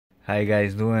How you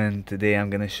guys doing? Today I'm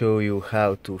gonna show you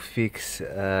how to fix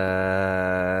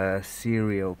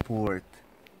serial port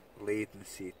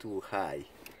latency too high.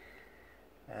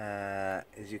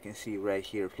 As you can see right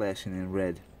here, flashing in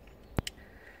red.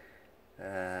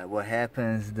 What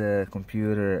happens, the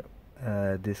computer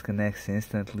disconnects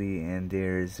instantly, and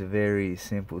there's a very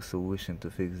simple solution to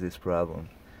fix this problem.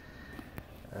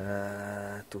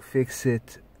 To fix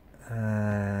it,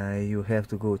 you have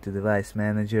to go to Device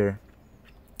Manager,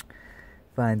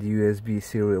 find the USB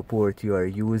serial port you are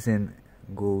using,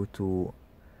 go to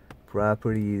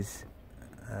Properties,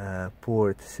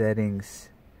 Port Settings,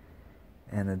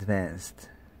 and Advanced.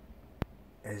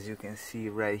 As you can see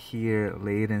right here,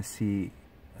 latency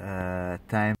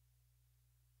time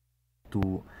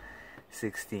to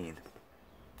 16.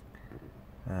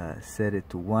 Set it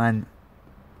to 1.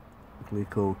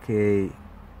 Click OK.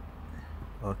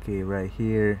 OK right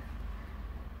here.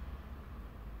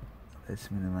 Let's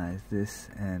minimize this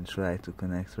and try to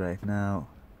connect right now.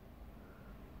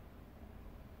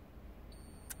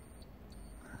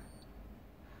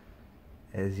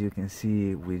 As you can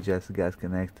see, we just got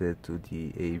connected to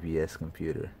the ABS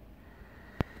computer.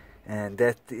 And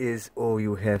that is all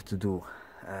you have to do.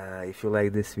 If you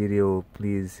like this video,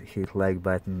 please hit like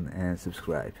button and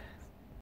subscribe.